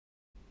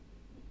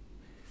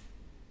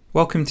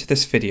Welcome to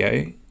this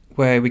video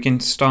where we can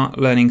start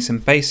learning some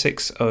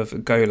basics of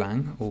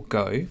Golang or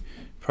Go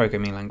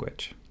programming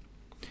language.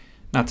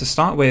 Now to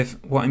start with,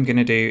 what I'm going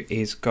to do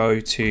is go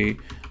to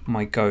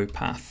my Go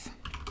path.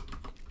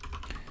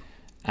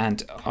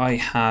 And I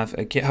have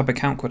a GitHub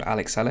account called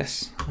Alex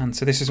Ellis, and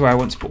so this is where I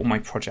want to put all my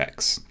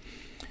projects.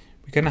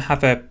 We're going to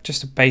have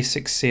just a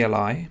basic CLI.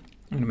 I'm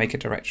going to make a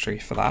directory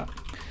for that.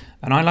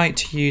 And I like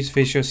to use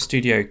Visual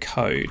Studio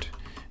Code.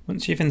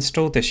 Once you've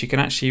installed this, you can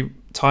actually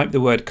type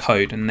the word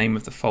code and name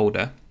of the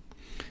folder,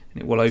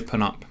 and it will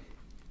open up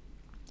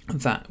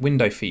that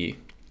window for you.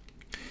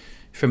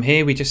 From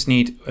here, we just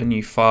need a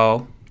new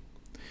file.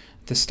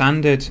 The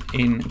standard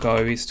in Go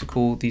is to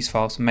call these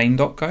files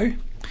main.go,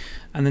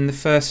 and then the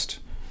first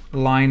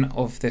line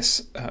of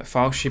this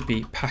file should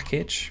be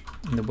package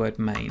and the word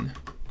main.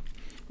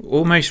 We're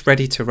almost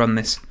ready to run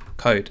this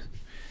code.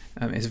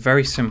 It's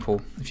very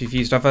simple. If you've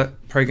used other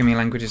programming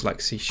languages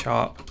like C#,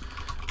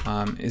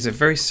 it's a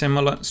very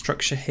similar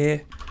structure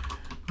here,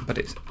 but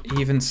it's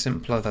even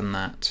simpler than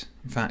that.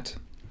 In fact,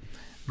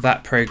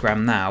 that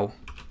program now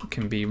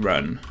can be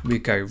run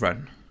with Go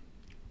run.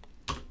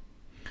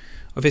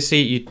 Obviously,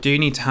 you do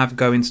need to have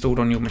Go installed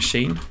on your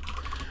machine.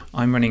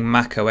 I'm running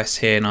Mac OS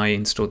here, and I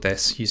installed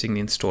this using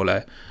the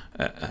installer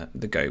at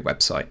the Go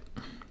website.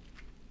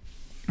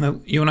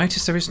 Now, you'll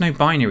notice there is no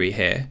binary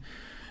here,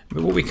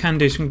 but what we can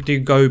do is we can do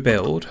Go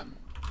build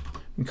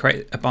and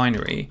create a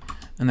binary.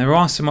 And there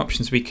are some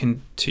options we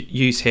can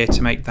use here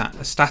to make that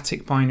a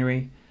static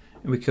binary.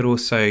 We could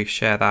also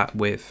share that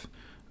with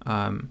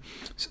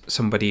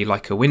somebody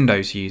like a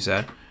Windows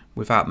user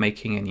without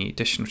making any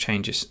additional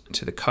changes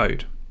to the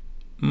code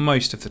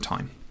most of the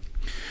time.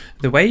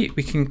 The way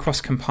we can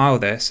cross-compile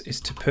this is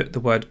to put the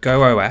word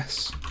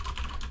GoOS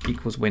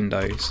equals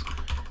Windows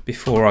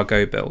before our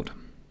Go build.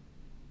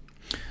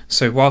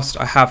 So whilst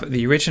I have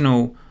the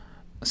original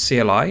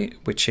CLI,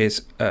 which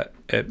is a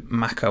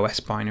Mac OS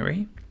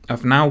binary,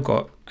 I've now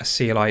got a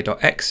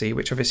CLI.exe,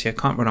 which obviously I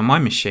can't run on my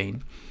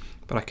machine,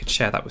 but I could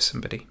share that with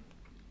somebody.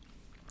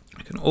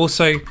 I can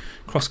also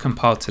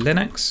cross-compile to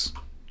Linux,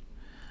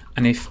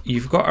 and if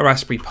you've got a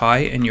Raspberry Pi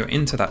and you're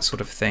into that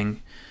sort of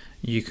thing,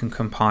 you can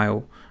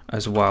compile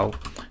as well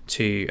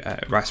to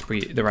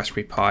the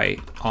Raspberry Pi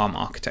ARM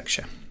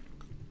architecture.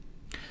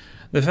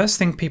 The first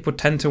thing people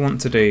tend to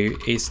want to do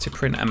is to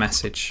print a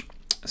message.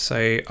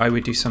 So I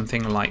would do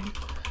something like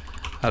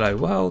hello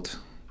world.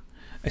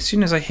 As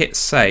soon as I hit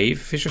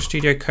save, Visual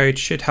Studio Code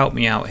should help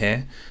me out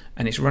here,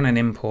 and it's run an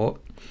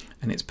import,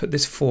 and it's put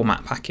this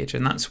format package,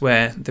 and that's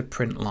where the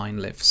print line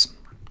lives.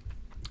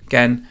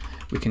 Again,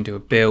 we can do a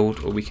build,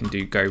 or we can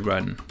do go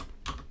run,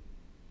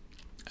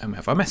 and we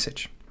have our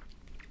message.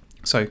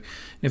 So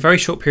in a very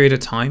short period of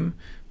time,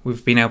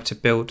 we've been able to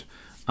build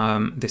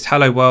this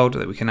hello world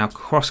that we can now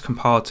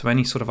cross-compile to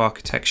any sort of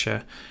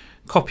architecture,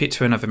 copy it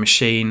to another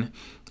machine,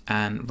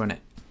 and run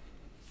it.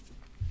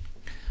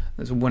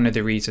 That's one of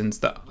the reasons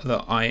that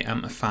I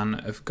am a fan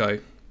of Go.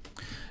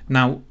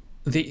 Now,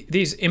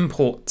 these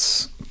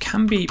imports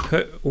can be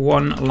put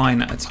one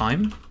line at a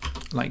time,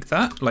 like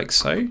that, like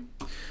so.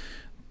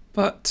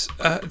 But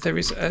there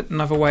is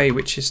another way,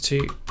 which is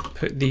to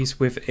put these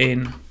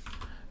within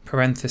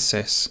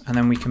parenthesis, and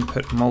then we can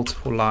put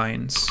multiple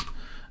lines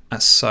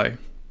as so.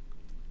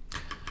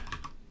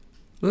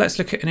 Let's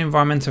look at an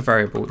environmental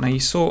variable. Now you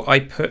saw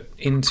I put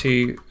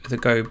into the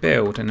Go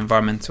build an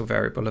environmental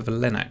variable of a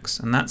Linux,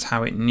 and that's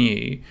how it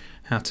knew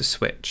how to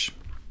switch.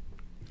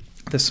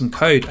 There's some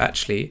code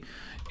actually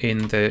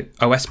in the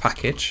OS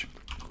package,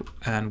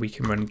 and we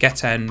can run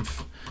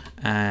getenv,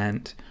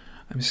 and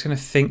I'm just going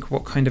to think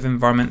what kind of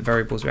environment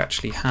variables we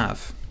actually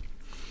have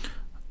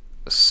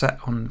set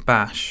on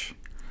bash.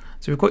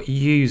 So we've got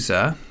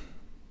user.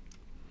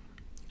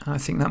 I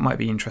think that might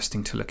be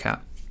interesting to look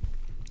at.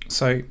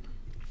 So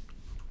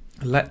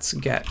let's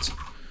get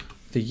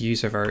the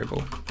user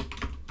variable.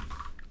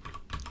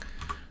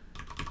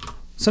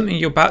 Something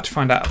you're about to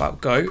find out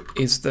about Go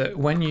is that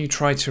when you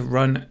try to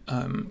run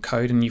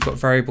code and you've got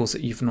variables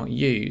that you've not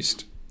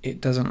used, it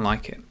doesn't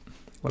like it.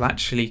 It will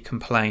actually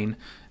complain,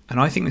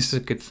 and I think this is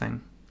a good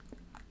thing.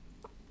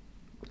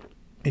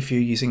 If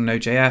you're using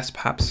Node.js,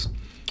 perhaps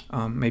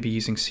maybe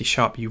using C#,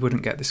 you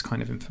wouldn't get this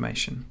kind of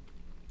information.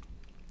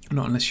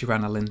 Not unless you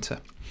ran a linter.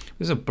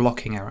 There's a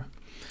blocking error.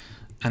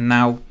 And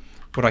now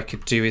what I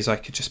could do is I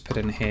could just put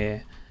in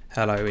here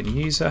hello in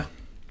user,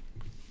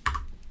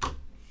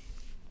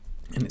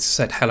 and it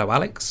said hello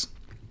Alex,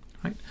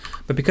 right?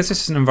 But because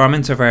this is an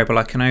environmental variable,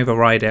 I can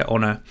override it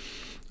on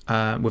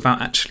a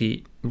without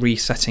actually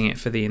resetting it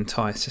for the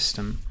entire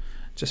system,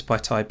 just by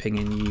typing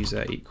in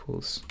user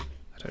equals,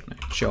 I don't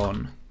know,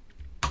 John.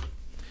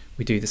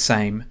 We do the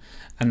same,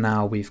 and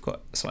now we've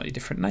got a slightly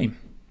different name.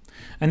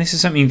 And this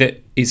is something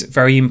that is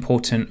very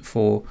important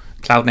for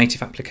cloud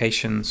native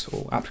applications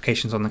or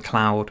applications on the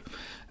cloud.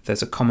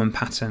 There's a common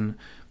pattern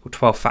called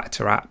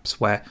 12-factor apps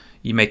where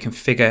you may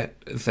configure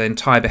the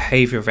entire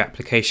behavior of the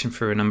application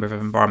through a number of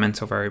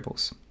environmental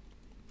variables.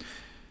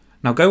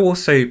 Now Go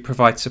also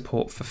provides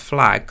support for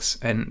flags,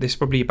 and this is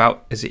probably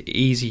about as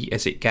easy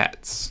as it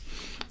gets.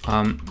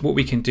 what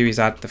we can do is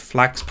add the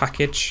flags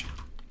package.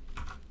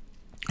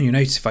 You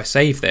notice if I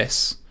save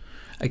this,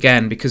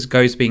 again, because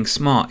Go's being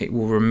smart, it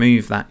will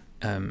remove that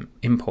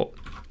import.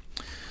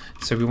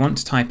 So we want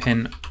to type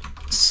in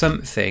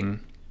something.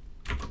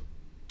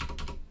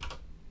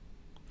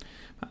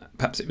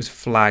 Perhaps it was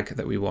flag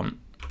that we want.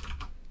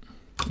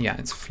 Yeah,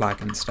 it's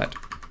flag instead.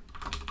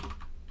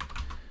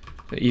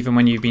 But even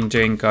when you've been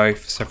doing Go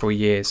for several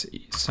years,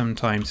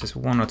 sometimes there's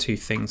one or two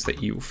things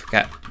that you will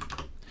forget.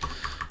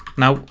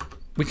 Now,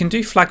 we can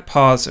do flag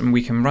pars and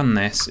we can run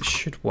this. It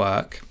should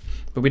work,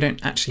 but we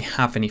don't actually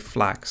have any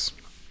flags.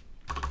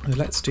 So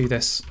let's do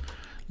this.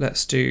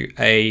 Let's do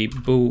a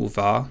bool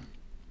var.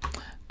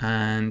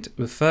 And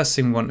the first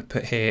thing we want to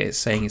put here is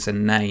saying it's a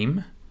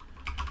name.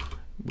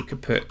 We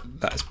could put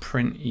that as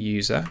print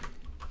user.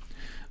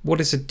 What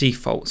is a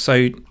default?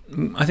 So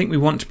I think we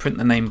want to print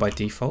the name by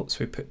default, so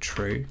we put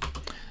true.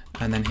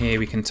 And then here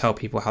we can tell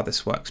people how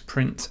this works.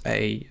 Print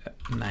a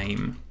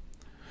name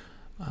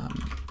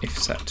if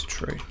set to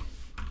true.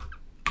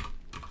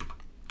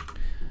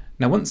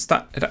 Now once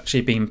that had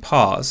actually been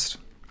parsed,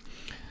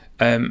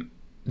 the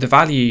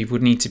value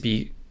would need to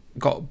be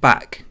got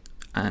back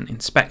and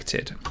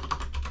inspected.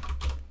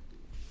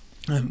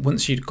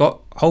 Once you'd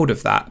got hold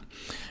of that,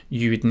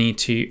 you would need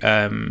to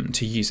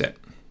use it,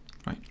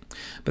 right?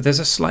 But there's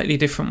a slightly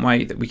different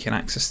way that we can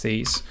access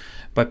these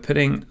by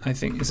putting, I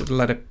think, is it the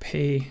letter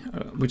P?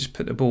 We just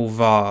put the bool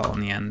var on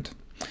the end,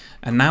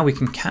 and now we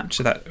can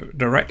capture that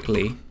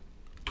directly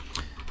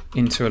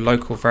into a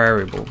local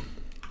variable.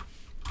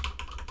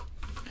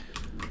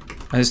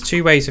 There's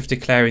two ways of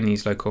declaring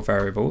these local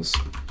variables.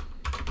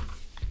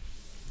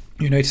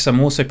 You notice I'm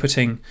also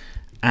putting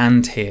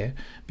and here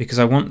because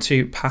I want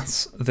to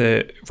pass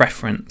the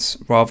reference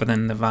rather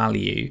than the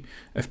value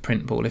of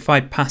print bool. If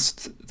I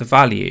passed the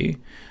value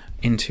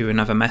into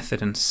another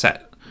method and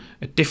set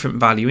a different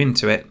value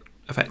into it,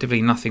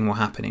 effectively nothing will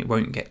happen. It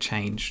won't get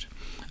changed.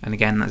 And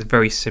again, that's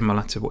very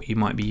similar to what you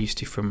might be used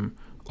to from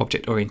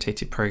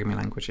object-oriented programming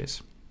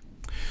languages.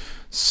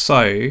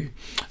 So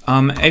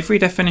every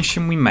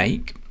definition we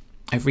make,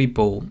 every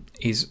bool,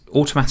 is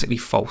automatically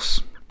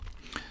false.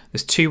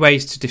 There's two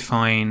ways to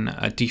define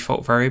a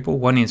default variable.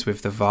 One is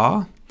with the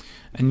var,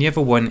 and the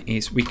other one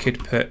is we could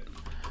put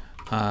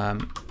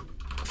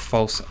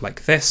false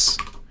like this.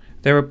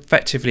 They're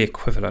effectively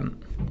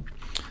equivalent.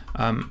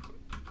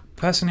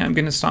 Personally, I'm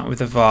going to start with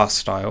the var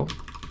style,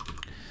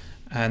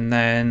 and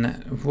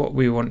then what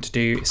we want to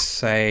do is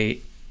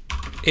say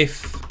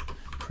if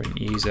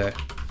print user,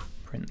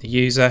 print the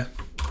user.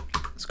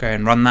 Let's go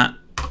and run that,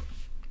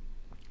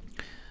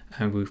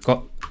 and we've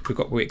got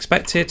what we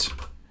expected.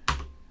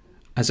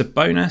 As a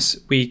bonus,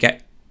 we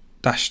get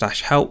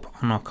 --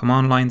 help on our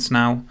command lines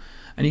now,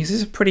 and this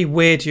is a pretty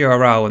weird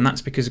URL, and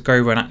that's because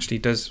GoRun actually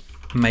does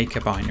make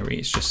a binary.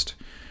 It's just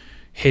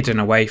hidden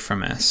away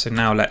from us. So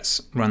now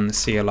let's run the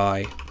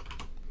CLI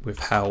with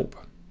help.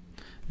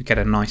 We get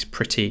a nice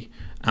pretty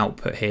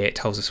output here. It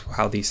tells us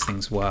how these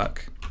things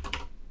work.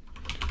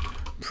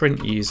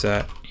 Print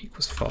user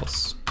equals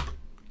false,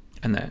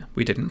 and there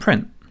we didn't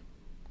print.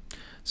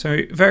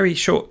 So very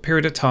short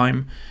period of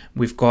time,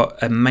 we've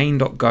got a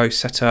main.go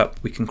set up.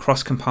 We can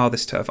cross-compile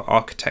this to other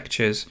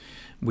architectures.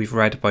 We've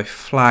read both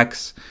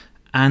flags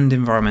and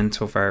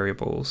environmental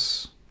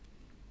variables.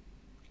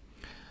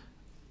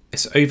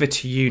 It's over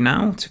to you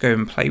now to go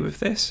and play with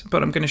this,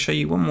 but I'm going to show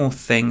you one more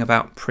thing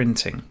about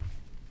printing.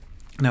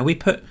 Now we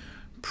put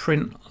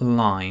print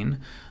line,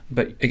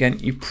 but again,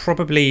 you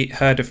probably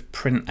heard of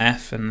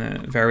printf and the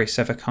various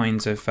other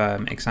kinds of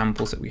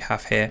examples that we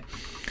have here.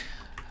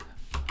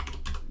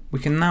 We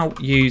can now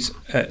use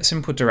a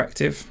simple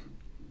directive,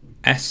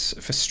 S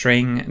for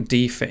string,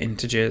 D for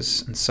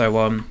integers, and so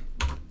on.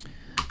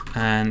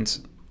 And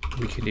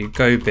we can do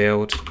go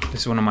build,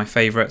 this is one of my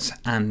favorites,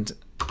 and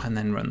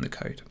then run the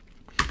code.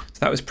 So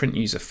that was print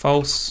user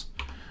false.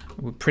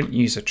 We'll print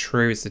user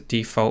true as the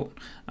default.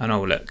 And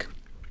oh look,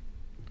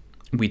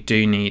 we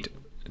do need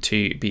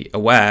to be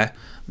aware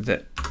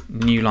that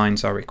new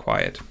lines are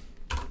required.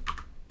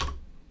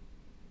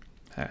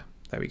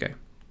 There we go.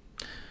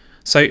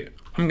 So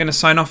I'm going to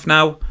sign off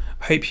now.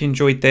 I hope you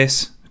enjoyed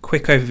this. A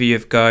quick overview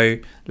of Go.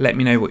 Let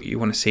me know what you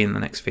want to see in the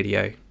next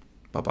video.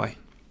 Bye bye.